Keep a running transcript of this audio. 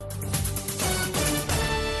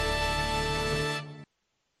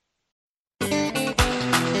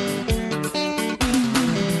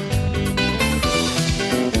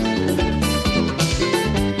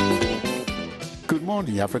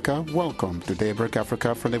Africa. Welcome to Daybreak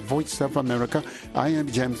Africa from the Voice of America. I am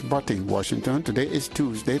James Butt in Washington. Today is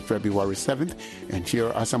Tuesday, February 7th, and here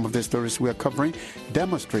are some of the stories we are covering.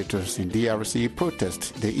 Demonstrators in DRC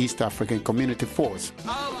protest the East African Community Force.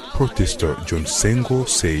 Protester John Sengo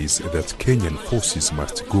says that Kenyan forces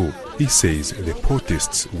must go. He says the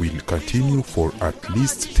protests will continue for at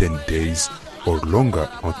least 10 days or longer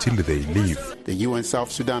until they leave. The UN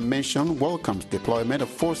South Sudan mission welcomes deployment of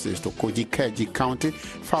forces to Kaji County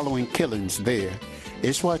following killings there.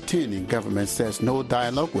 Eswatini government says no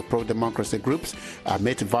dialogue with pro-democracy groups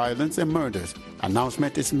amid violence and murders.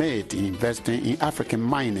 Announcement is made in investing in African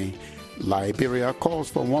mining. Liberia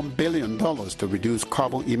calls for $1 billion to reduce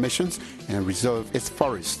carbon emissions and reserve its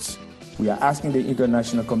forests. We are asking the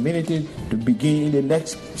international community to begin in the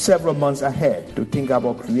next several months ahead to think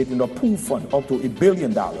about creating a pool fund up to $1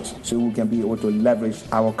 billion so we can be able to leverage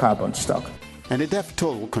our carbon stock. And the death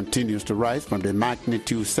toll continues to rise from the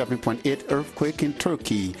magnitude 7.8 earthquake in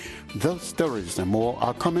Turkey. Those stories and more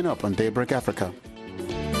are coming up on Daybreak Africa.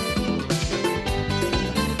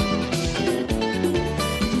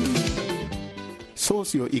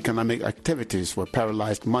 Socio-economic activities were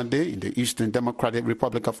paralyzed Monday in the Eastern Democratic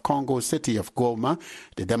Republic of Congo city of Goma.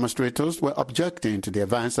 The demonstrators were objecting to the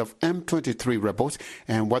advance of M23 rebels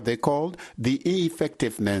and what they called the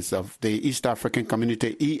ineffectiveness of the East African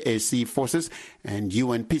Community EAC forces and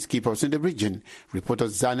UN peacekeepers in the region. Reporter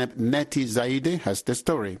Zaneb Neti Zaide has the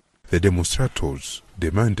story. The demonstrators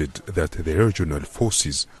demanded that the regional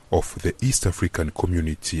forces of the East African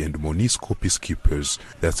Community and MONUSCO peacekeepers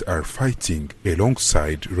that are fighting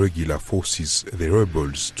alongside regular forces, the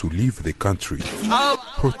rebels, to leave the country.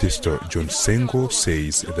 Protester John Sengo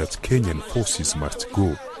says that Kenyan forces must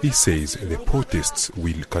go. He says the protests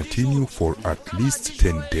will continue for at least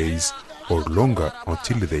 10 days or longer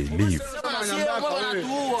until they leave.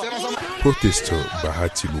 Protester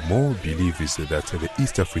Bahati Lumo believes that the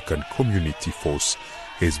East African Community Force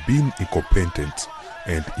has been incompetent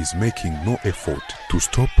and is making no effort to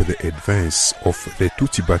stop the advance of the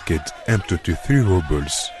Tutsi-backed M23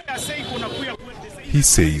 rebels. He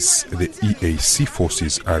says the EAC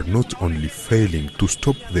forces are not only failing to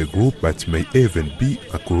stop the group but may even be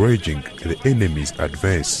encouraging the enemy's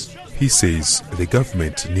advance. He says the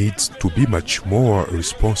government needs to be much more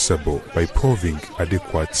responsible by providing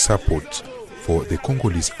adequate support for the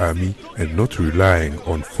Congolese army and not relying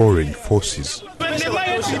on foreign forces.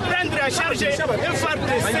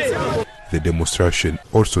 The demonstration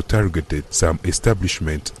also targeted some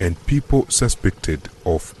establishments and people suspected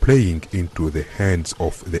of playing into the hands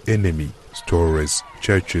of the enemy, stores,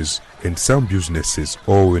 churches, and some businesses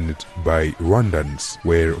owned by Rwandans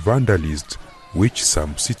were vandalized, which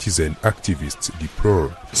some citizen activists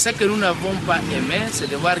deplore.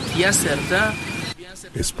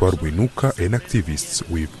 Espoir Winuka, an activist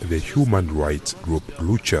with the human rights group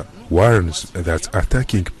Lucha, warns that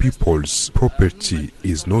attacking people's property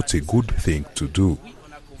is not a good thing to do.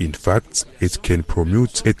 In fact, it can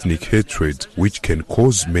promote ethnic hatred, which can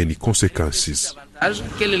cause many consequences.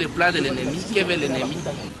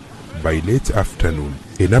 By late afternoon,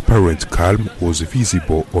 an apparent calm was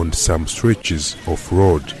visible on some stretches of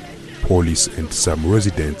road. Police and some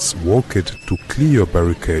residents worked to clear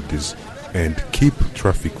barricades and keep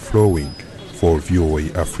traffic flowing. For VOA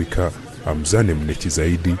Africa, I'm Zanem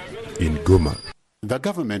Netizaidi in Goma. The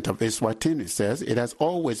government of Eswatini says it has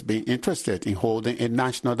always been interested in holding a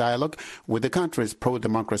national dialogue with the country's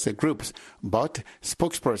pro-democracy groups, but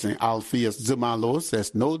spokesperson Alpheus Zumalo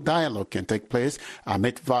says no dialogue can take place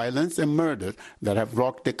amid violence and murder that have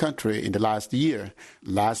rocked the country in the last year.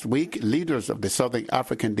 Last week, leaders of the Southern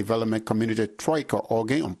African Development Community Troika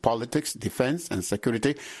organ on politics, defense, and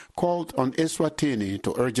security called on Eswatini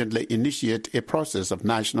to urgently initiate a process of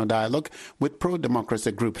national dialogue with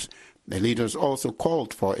pro-democracy groups. The leaders also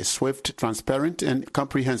called for a swift, transparent, and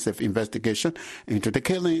comprehensive investigation into the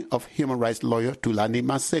killing of human rights lawyer Thulani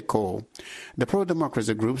Maseko. The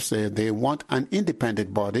pro-democracy groups say they want an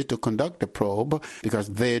independent body to conduct the probe because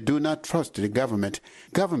they do not trust the government.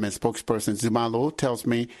 Government spokesperson Zumalo tells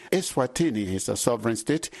me Eswatini is a sovereign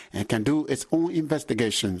state and can do its own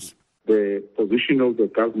investigations. The position of the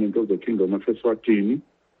government of the Kingdom of Eswatini,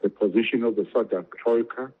 the position of the SADC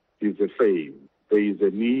Troika is the same. There is a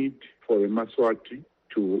need for Eswatini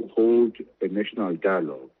to hold a national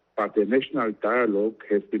dialogue. But the national dialogue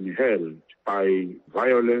has been held by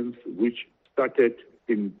violence which started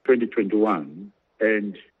in 2021,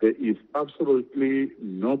 and there is absolutely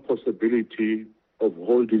no possibility of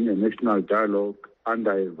holding a national dialogue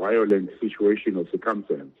under a violent situation or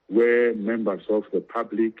circumstance where members of the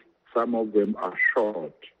public, some of them are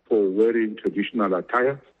shot for wearing traditional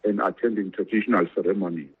attire and attending traditional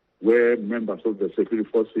ceremony, where members of the security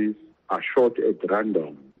forces are shot at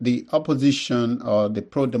random. The opposition or the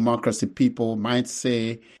pro-democracy people might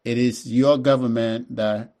say it is your government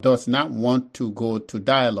that does not want to go to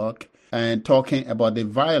dialogue. And talking about the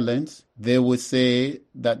violence, they would say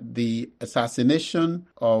that the assassination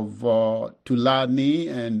of Thulani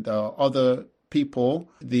and other people,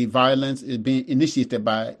 the violence is being initiated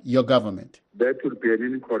by your government. That would be an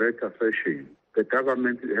incorrect assertion. The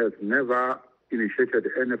government has never initiated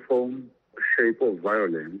any form, shape of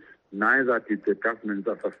violence. Neither did the government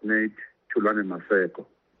assassinate Thulani Maseko.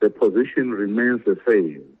 The position remains the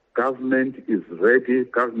same. Government is ready.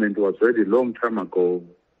 Government was ready long time ago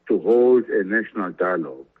to hold a national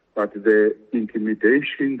dialogue. But the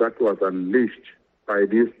intimidation that was unleashed by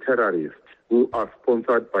these terrorists who are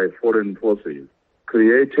sponsored by foreign forces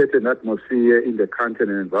created an atmosphere in the country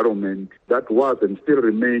and environment that was and still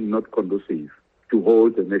remains not conducive to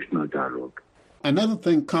hold a national dialogue. Another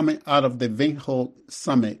thing coming out of the Windhoek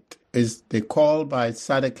summit is the call by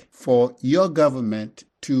SADC for your government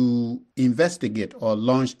to investigate or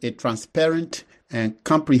launch a transparent and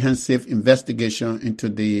comprehensive investigation into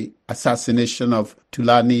the assassination of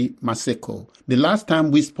Thulani Maseko. The last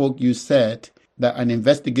time we spoke, you said that an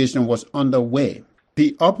investigation was underway.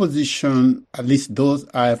 The opposition, at least those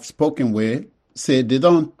I have spoken with, say they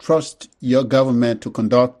don't trust your government to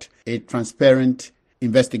conduct a transparent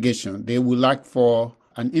investigation. They would like for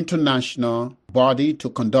an international body to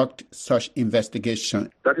conduct such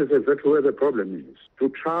investigation. That is exactly where the problem is. To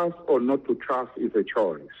trust or not to trust is a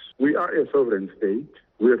choice. We are a sovereign state.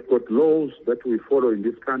 We have got laws that we follow in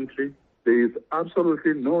this country. There is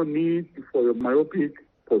absolutely no need for a myopic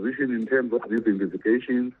position in terms of these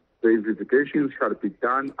investigations. The investigations shall be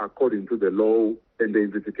done according to the law, and the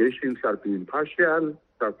investigations shall be impartial,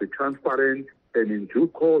 shall be transparent, and in due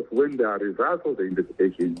course, when there are results of the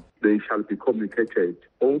investigation, they shall be communicated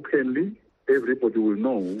openly. Everybody will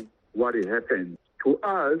know what happened. To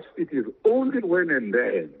us, it is only when and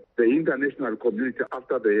then the international community,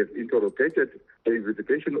 after they have interrogated the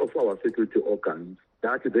investigation of our security organs,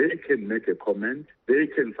 that they can make a comment, they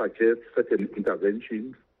can suggest certain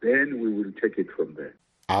interventions, then we will take it from there.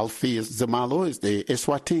 Alpheus Dzumalo is the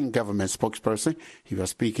Eswatini government spokesperson. He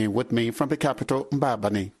was speaking with me from the capital,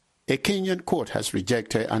 Mbabane. A Kenyan court has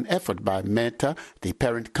rejected an effort by Meta, the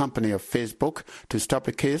parent company of Facebook, to stop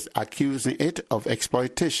a case accusing it of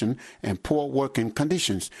exploitation and poor working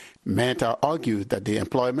conditions. Meta argued that the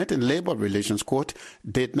Employment and Labor Relations Court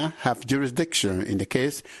did not have jurisdiction in the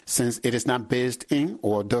case since it is not based in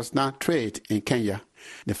or does not trade in Kenya.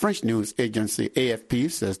 The French news agency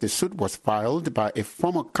AFP says the suit was filed by a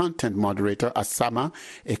former content moderator, Asama,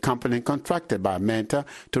 a company contracted by Meta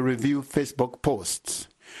to review Facebook posts.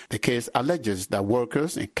 The case alleges that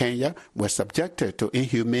workers in Kenya were subjected to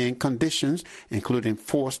inhumane conditions, including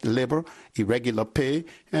forced labor, irregular pay,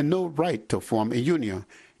 and no right to form a union.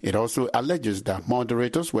 It also alleges that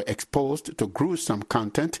moderators were exposed to gruesome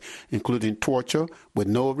content, including torture, with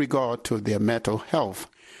no regard to their mental health.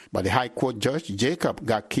 But the High Court Judge Jacob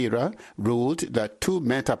Gakira ruled that two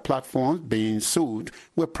Meta platforms being sued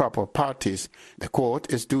were proper parties. The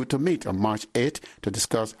court is due to meet on March 8 to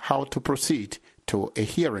discuss how to proceed to a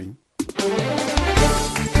hearing.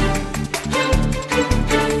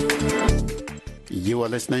 You are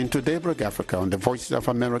listening to Daybreak Africa on the Voices of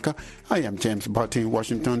America. I am James Barty in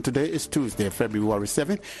Washington. Today is Tuesday, February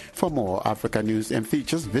 7th. For more Africa news and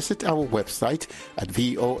features, visit our website at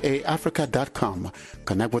voaafrica.com.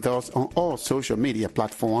 Connect with us on all social media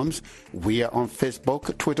platforms. We are on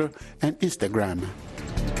Facebook, Twitter, and Instagram.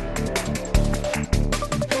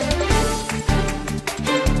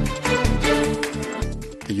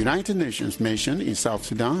 The United Nations mission in South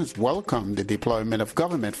Sudan has welcomed the deployment of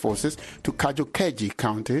government forces to Kajukeji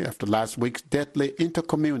County after last week's deadly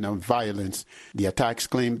intercommunal violence. The attacks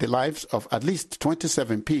claimed the lives of at least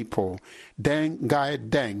 27 people. Deng Gai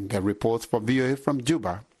Deng reports for VOA from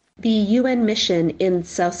Juba. The UN mission in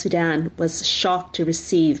South Sudan was shocked to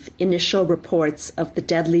receive initial reports of the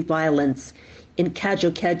deadly violence in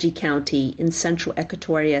Kajukeji County in central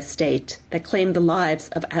Equatoria State that claimed the lives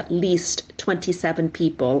of at least 27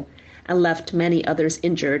 people and left many others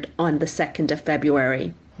injured on the 2nd of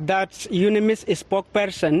February. That's UNMISS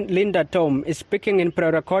spokesperson Linda Tom is speaking in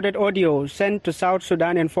pre-recorded audio sent to South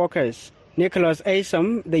Sudan in Focus. Nicholas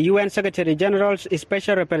Asom, the UN Secretary General's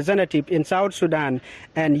special representative in South Sudan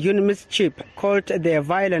and UNMISS chief, called their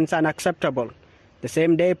violence unacceptable. The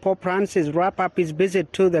same day, Pope Francis wrapped up his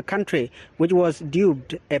visit to the country, which was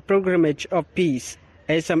dubbed a pilgrimage of peace.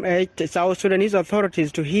 ASEM urged South Sudanese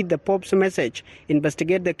authorities to heed the Pope's message,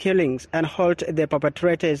 investigate the killings, and hold the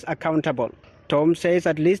perpetrators accountable. Tom says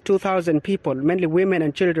at least 2,000 people, mainly women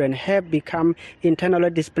and children, have become internally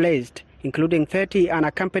displaced, including 30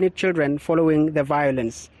 unaccompanied children following the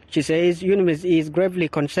violence. She says UNMISS is gravely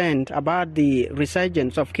concerned about the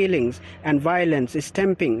resurgence of killings and violence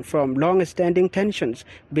stemming from long-standing tensions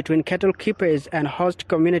between cattle keepers and host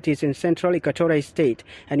communities in Central Equatorial State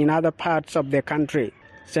and in other parts of the country.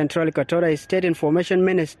 Central Equatorial State Information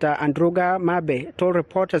Minister Andruga Mabe told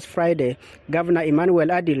reporters Friday Governor Emmanuel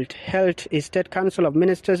Adilt held a State Council of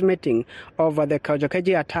Ministers meeting over the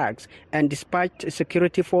Kajokeji attacks and dispatched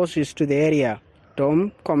security forces to the area.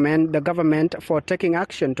 Tom commended the government for taking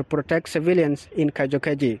action to protect civilians in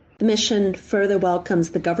Kajokeji. The mission further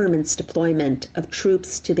welcomes the government's deployment of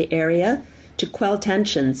troops to the area to quell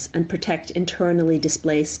tensions and protect internally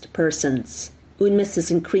displaced persons. UNMISS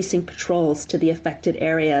is increasing patrols to the affected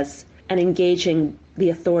areas and engaging the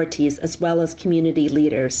authorities as well as community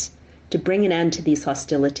leaders to bring an end to these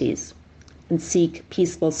hostilities and seek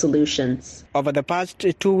peaceful solutions. Over the past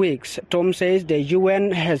 2 weeks, Tom says the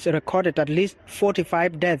UN has recorded at least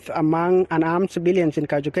 45 deaths among unarmed civilians in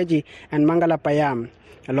Kajokeji and Mangalapayam,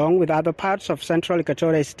 along with other parts of Central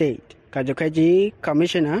Equatorial State. Kajokeji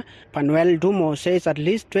Commissioner Panuel Dumo says at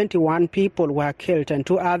least 21 people were killed and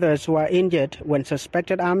 2 others were injured when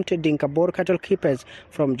suspected armed Dinka Boer cattle keepers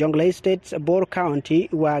from Jonglei State's Boer County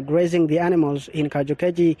were grazing the animals in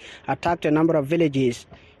Kajokeji attacked a number of villages.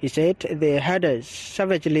 He said the herders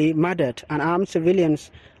savagely murdered unarmed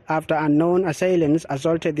civilians after unknown assailants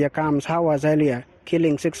assaulted their camps hours earlier,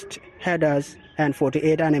 killing 6 herders and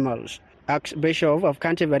 48 animals. Archbishop of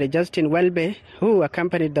Canterbury Justin Welby, who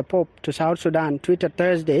accompanied the Pope to South Sudan, tweeted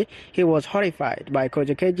Thursday he was horrified by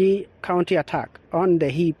Kajokeji County attack on the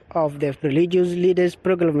eve of the religious leaders'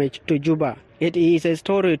 pilgrimage to Juba. It is a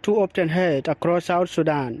story too often heard across South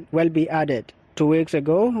Sudan, Welby added. 2 weeks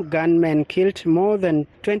ago, gunmen killed more than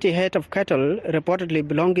 20 head of cattle reportedly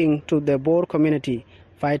belonging to the Boer community.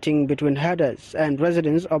 Fighting between herders and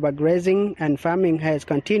residents over grazing and farming has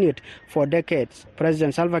continued for decades.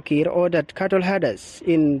 President Salva Kiir ordered cattle herders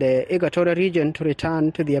in the Equatorial region to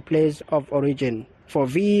return to their place of origin. For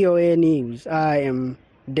VOA News, I am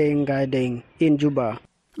Denga Deng in Juba.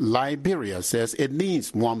 Liberia says it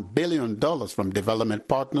needs $1 billion from development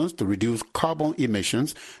partners to reduce carbon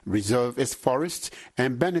emissions, reserve its forests,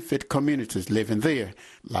 and benefit communities living there.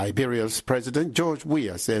 Liberia's President George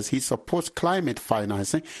Weah says he supports climate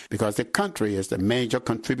financing because the country is the major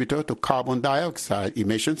contributor to carbon dioxide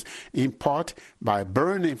emissions, in part by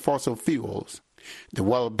burning fossil fuels. The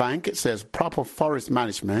World Bank says proper forest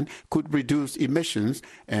management could reduce emissions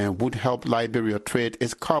and would help Liberia trade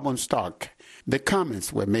its carbon stock. The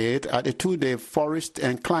comments were made at a 2-day Forest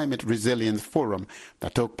and Climate Resilience Forum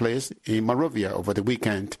that took place in Monrovia over the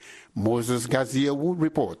weekend. Moses Gaziewu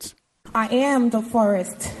reports. I am the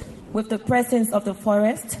forest. With the presence of the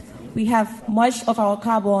forest, we have much of our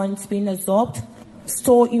carbon being absorbed,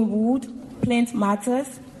 stored in wood, plant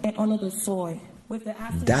matters, and under the soil.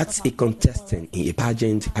 That's a contestant in a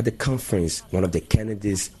pageant at the conference, one of the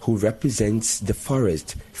candidates who represents the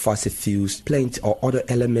forest, fossil fuels, plants or other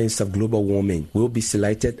elements of global warming will be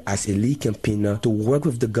selected as a lead campaigner to work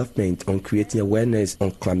with the government on creating awareness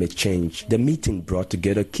on climate change. The meeting brought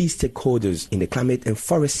together key stakeholders in the climate and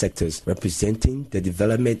forest sectors representing the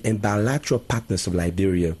development and bilateral partners of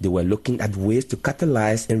Liberia. They were looking at ways to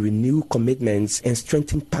catalyze and renew commitments and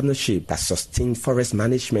strengthen partnerships that sustain forest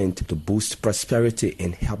management to boost prosperity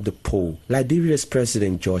and help the poor. Liberia's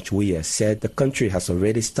President George Weah said the country has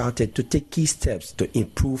already started to take key steps to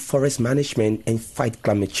improve forest management and fight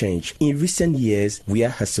climate change. In recent years, Weah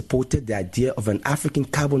has supported the idea of an African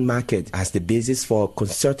carbon market as the basis for a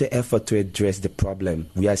concerted effort to address the problem.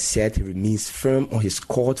 Weah said he remains firm on his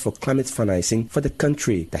call for climate financing for the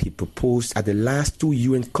country that he proposed at the last 2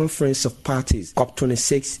 UN Conference of Parties,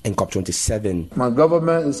 COP26 and COP27. My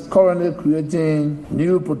government is currently creating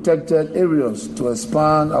new protected areas to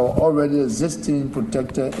expand our already existing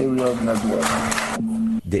protected area network.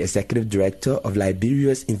 The executive director of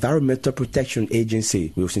Liberia's Environmental Protection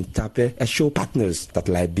Agency, Wilson Tape, assured partners that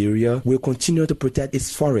Liberia will continue to protect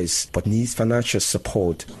its forests but needs financial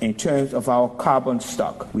support. In terms of our carbon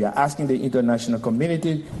stock, we are asking the international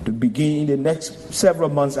community to begin in the next several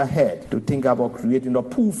months ahead to think about creating a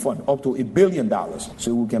pool fund up to $1 billion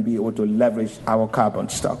so we can be able to leverage our carbon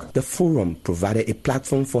stock. The forum provided a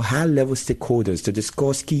platform for high-level stakeholders to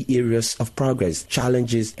discuss key areas of progress,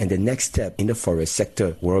 challenges, and the next step in the forest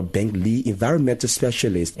sector. World Bank lead environmental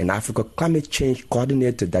specialist and Africa climate change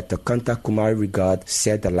coordinator Dr. Kanta Kumari Rigard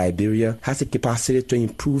said that Liberia has the capacity to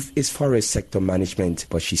improve its forest sector management,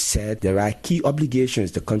 but she said there are key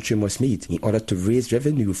obligations the country must meet in order to raise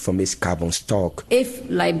revenue from its carbon stock. If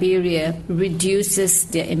Liberia reduces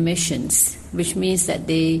their emissions, which means that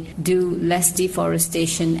they do less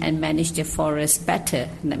deforestation and manage their forests better,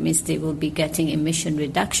 that means they will be getting emission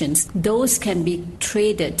reductions, those can be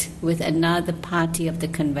traded with another party of the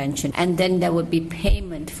convention, and then there would be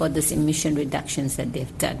payment for those emission reductions that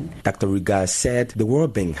they've done. Dr. Rigard said the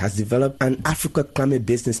World Bank has developed an Africa climate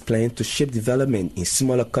business plan to shape development in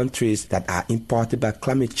smaller countries that are impacted by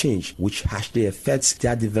climate change, which harshly affects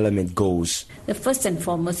their development goals. The first and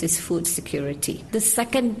foremost is food security. The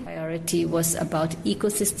second priority was about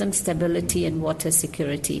ecosystem stability and water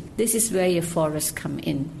security. This is where your forests come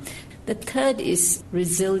in. The third is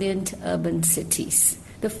resilient urban cities.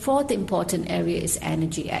 The fourth important area is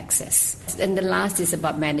energy access. And the last is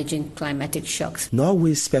about managing climatic shocks.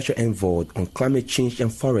 Norway's special envoy on climate change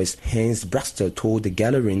and forest, Hans Braxter, told the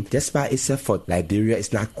gathering, despite its effort, Liberia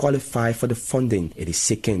is not qualified for the funding it is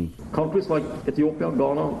seeking. Countries like Ethiopia,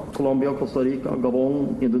 Ghana, Colombia, Costa Rica,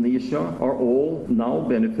 Gabon, Indonesia are all now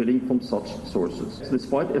benefiting from such sources.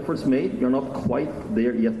 Despite efforts made, we are not quite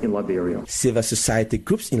there yet in Liberia. Civil society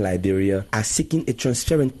groups in Liberia are seeking a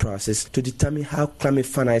transparent process to determine how climate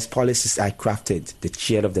finance policies are crafted. The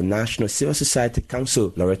chair of the National Civil Society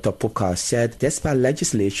Council, Loretta Pokar, said despite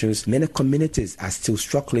legislations, many communities are still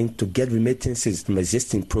struggling to get remittances from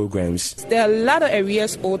existing programs. There are a lot of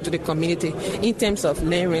areas owed to the community in terms of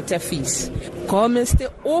land rental fees. Governments, they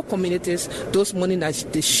owe communities those money that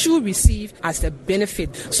they should receive as a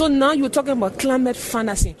benefit. So now you're talking about climate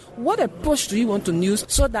financing. What approach do you want to use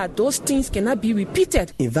so that those things cannot be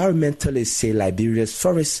repeated? Environmentalists say Liberia's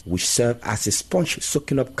forests, which serve as a sponge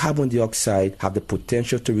soaking up carbon dioxide, have the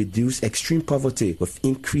potential to reduce extreme poverty with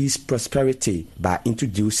increased prosperity by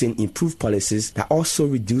introducing improved policies that also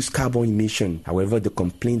reduce carbon emission. However, they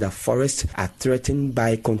complain that forests are threatened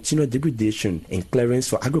by continual degradation and clearance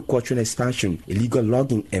for agricultural expansion, illegal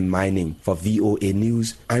logging and mining. For VOA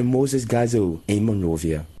News, I'm Moses Gazo in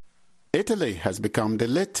Monrovia. Italy has become the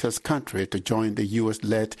latest country to join the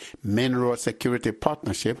U.S.-led Mineral Security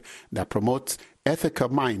Partnership that promotes ethical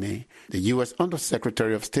mining. The U.S.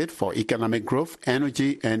 Undersecretary of State for Economic Growth,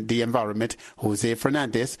 Energy and the Environment, Jose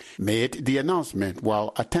Fernandez, made the announcement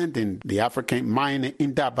while attending the African Mining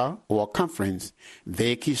Indaba, or conference.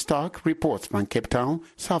 Vicky Stark reports from Cape Town,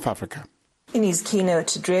 South Africa. In his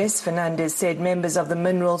keynote address, Fernandez said members of the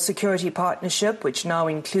Mineral Security Partnership, which now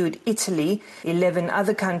include Italy, 11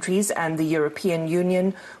 other countries and the European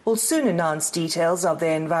Union, will soon announce details of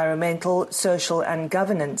their environmental, social and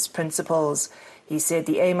governance principles. He said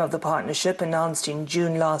the aim of the partnership, announced in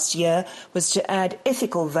June last year, was to add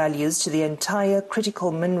ethical values to the entire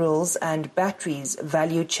critical minerals and batteries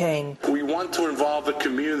value chain. We want to involve the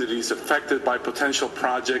communities affected by potential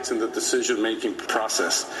projects in the decision-making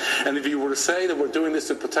process. And if you were to say that we're doing this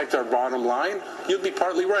to protect our bottom line, you'd be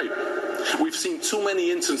partly right. We've seen too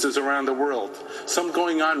many instances around the world, some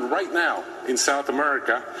going on right now in South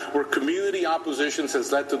America, where community oppositions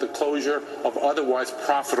has led to the closure of otherwise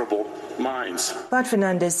profitable mines. But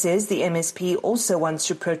Fernandez says the MSP also wants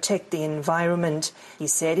to protect the environment. He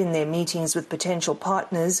said in their meetings with potential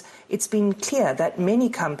partners, it's been clear that many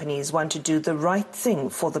companies want to do the right thing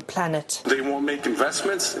for the planet. They won't make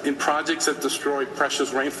investments in projects that destroy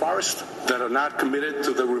precious rainforest, that are not committed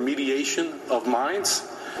to the remediation of mines,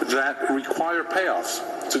 that require payoffs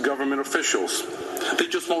to government officials. They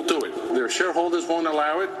just won't do it. Their shareholders won't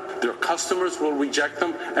allow it, their customers will reject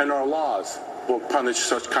them, and our laws will punish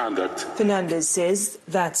such conduct. Fernandez says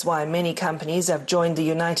that's why many companies have joined the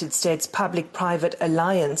United States Public-Private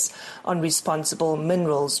Alliance on Responsible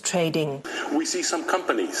Minerals Trading. We see some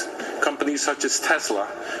companies such as Tesla,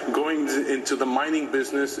 going into the mining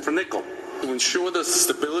business for nickel. To ensure the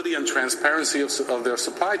stability and transparency of their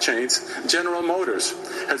supply chains, General Motors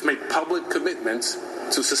has made public commitments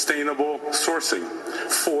to sustainable sourcing.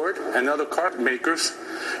 Ford and other car makers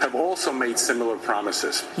have also made similar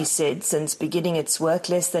promises. He said since beginning its work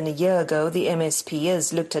less than a year ago, the MSP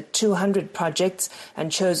has looked at 200 projects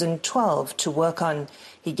and chosen 12 to work on.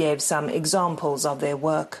 He gave some examples of their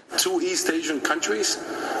work. 2 East Asian countries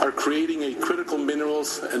are creating a critical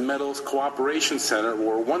minerals and metals cooperation center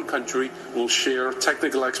where one country will share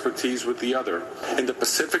technical expertise with the other. In the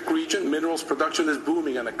Pacific region, minerals production is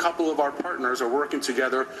booming, and a couple of our partners are working together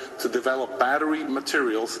together to develop battery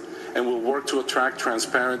materials and will work to attract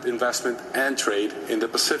transparent investment and trade in the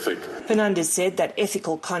Pacific. Fernandez said that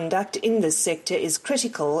ethical conduct in this sector is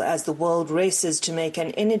critical as the world races to make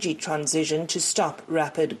an energy transition to stop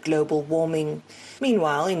rapid global warming.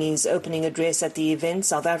 Meanwhile, in his opening address at the event,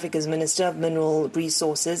 South Africa's Minister of Mineral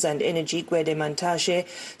Resources and Energy, Gwede Mantashe,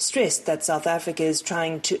 stressed that South Africa is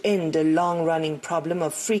trying to end a long-running problem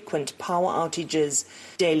of frequent power outages.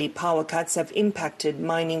 Daily power cuts have impacted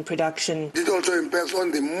mining production. It also impacts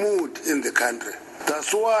on the mood in the country.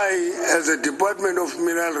 That's why, as a Department of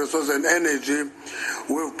Mineral Resources and Energy,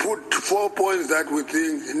 we've put 4 points that we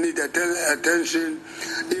think need attention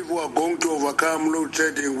if we are going to overcome load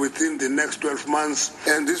shedding within the next 12 months.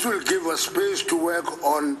 And this will give us space to work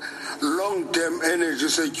on long-term energy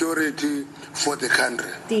security for the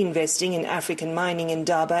country. The Investing in African Mining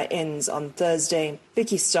Indaba ends on Thursday.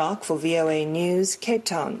 Vicky Stark for VOA News, Cape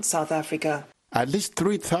Town, South Africa. At least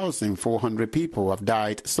 3,400 people have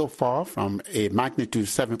died so far from a magnitude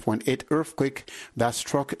 7.8 earthquake that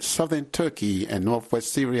struck southern Turkey and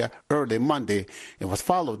northwest Syria early Monday. It was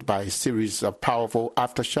followed by a series of powerful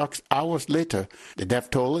aftershocks hours later. The death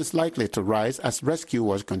toll is likely to rise as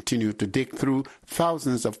rescuers continue to dig through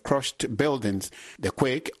thousands of crushed buildings. The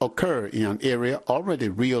quake occurred in an area already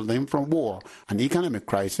reeling from war, an economic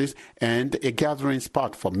crisis, and a gathering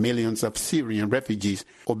spot for millions of Syrian refugees.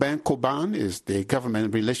 Oben Koban is the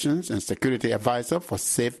Government Relations and Security Advisor for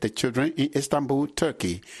Save the Children in Istanbul,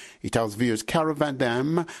 Turkey. He tells viewers Carol Van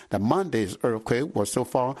Dam that Monday's earthquake was so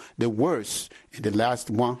far the worst in the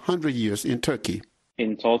last 100 years in Turkey.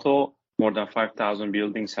 In total, more than 5,000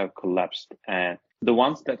 buildings have collapsed, and the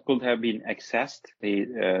ones that could have been accessed,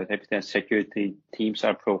 the safety and security teams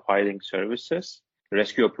are providing services,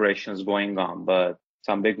 rescue operations going on, but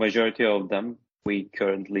some big majority of them, we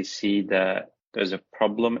currently see that there's a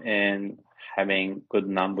problem in having good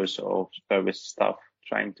numbers of service staff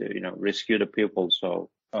trying to, rescue the people. So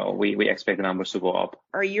we expect the numbers to go up.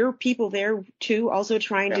 Are your people there too, also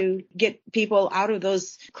trying to get people out of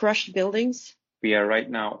those crushed buildings? We are right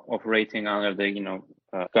now operating under the,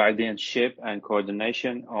 guardianship and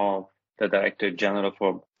coordination of the Director General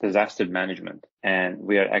for Disaster Management. And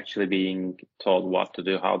we are actually being told what to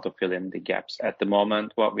do, how to fill in the gaps. At the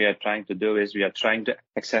moment, what we are trying to do is we are trying to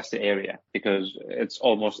access the area because it's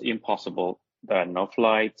almost impossible. There are no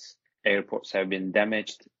flights. Airports have been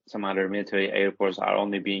damaged. Some other military airports are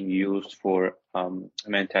only being used for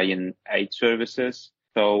humanitarian aid services.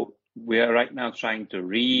 So we are right now trying to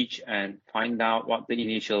reach and find out what the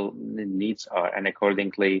initial needs are. And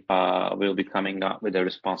accordingly, we'll be coming up with a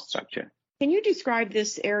response structure. Can you describe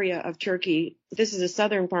this area of Turkey? This is the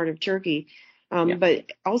southern part of Turkey,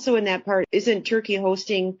 but also in that part, isn't Turkey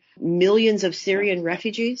hosting millions of Syrian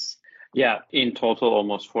refugees? Yeah, in total,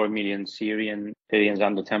 almost 4 million Syrians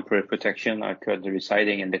under temporary protection are currently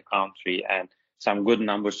residing in the country, and some good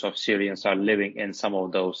numbers of Syrians are living in some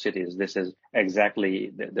of those cities. This is exactly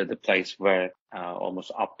the place where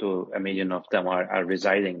almost up to 1 million of them are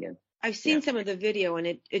residing in. I've seen some of the video and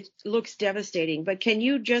it looks devastating, but can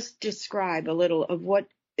you just describe a little of what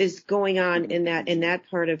is going on in that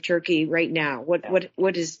part of Turkey right now?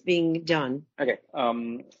 What is being done? Okay.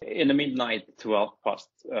 In the midnight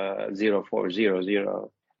 12:04:00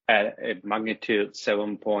 at a magnitude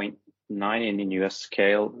 7.9 in US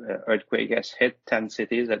scale, earthquake has hit 10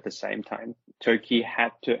 cities at the same time. Turkey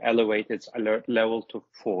had to elevate its alert level to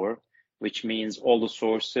 4, which means all the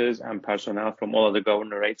sources and personnel from all of the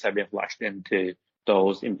governorates have been flashed into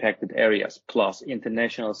those impacted areas. Plus,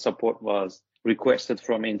 international support was requested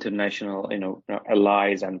from international,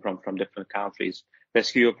 allies and from different countries.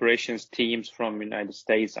 Rescue operations teams from United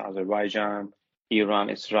States, Azerbaijan, Iran,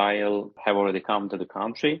 Israel have already come to the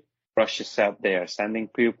country. Russia said they are sending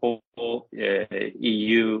people.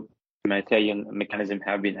 EU humanitarian mechanism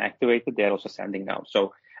have been activated. They are also sending now.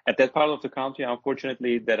 So at that part of the country,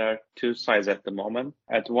 unfortunately, there are two sides at the moment.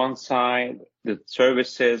 At one side, the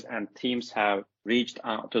services and teams have reached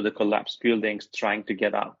out to the collapsed buildings, trying to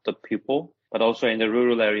get out the people, but also in the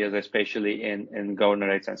rural areas, especially in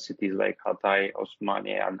governorates and cities like Hatay,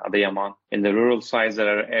 Osmaniye, and Adıyaman. In the rural sides,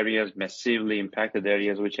 there are areas, massively impacted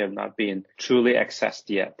areas, which have not been truly accessed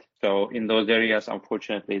yet. So in those areas,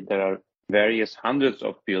 unfortunately, there are various hundreds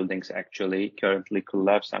of buildings actually currently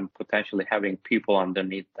collapsed and potentially having people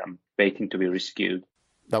underneath them waiting to be rescued.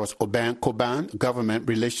 That was Oben Koban, Government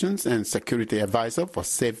Relations and Security Advisor for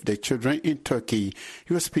Save the Children in Turkey.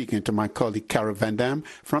 He was speaking to my colleague Carol Van Dam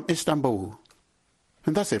from Istanbul.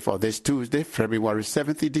 And that's it for this Tuesday, February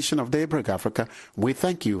 7th edition of Daybreak Africa. We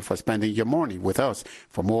thank you for spending your morning with us.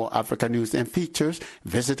 For more Africa news and features,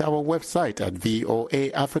 visit our website at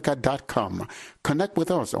voaafrica.com. Connect with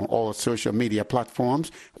us on all social media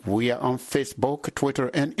platforms. We are on Facebook, Twitter,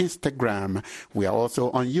 and Instagram. We are also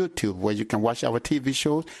on YouTube, where you can watch our TV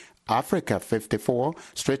shows, Africa 54,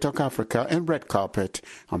 Straight Talk Africa, and Red Carpet.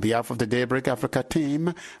 On behalf of the Daybreak Africa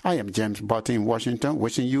team, I am James Botti in Washington,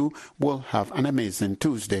 wishing you will have an amazing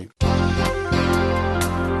Tuesday.